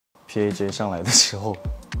PAJ 上来的时候，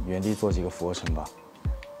原地做几个俯卧撑吧。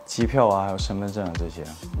机票啊，还有身份证啊这些。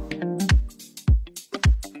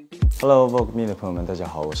Hello VogueMe 的朋友们，大家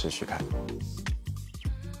好，我是徐凯。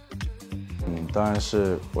当然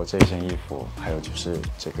是我这身衣服，还有就是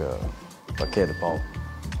这个 bucket 的包，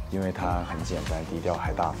因为它很简单、低调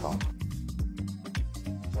还大方。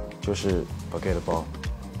就是 bucket 的包，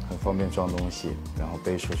很方便装东西，然后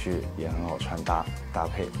背出去也很好穿搭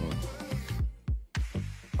配。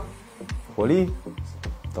活力，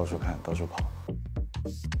到处看，到处跑。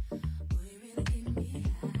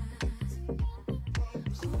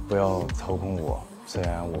不要操控我，虽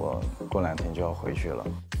然我过2天就要回去了。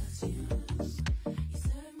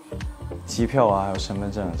机票啊，还有身份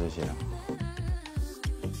证啊这些。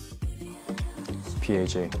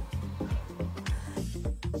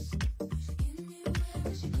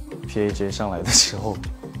PAJ 上来的时候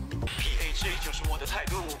 ，PAJ 就是我的态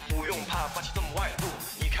度，不用怕发起这么外露。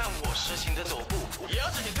你看我实行的走步，也要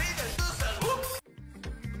是你非得的散路。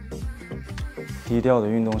低调的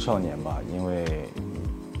运动少年吧，因为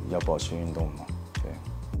要保持运动嘛。对，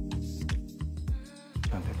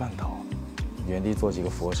被绊倒，原地做几个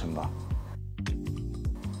俯卧撑吧。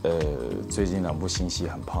最近2部新戏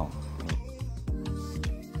很胖，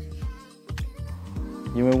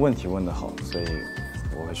因为问题问得好，所以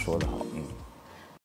我会说得好。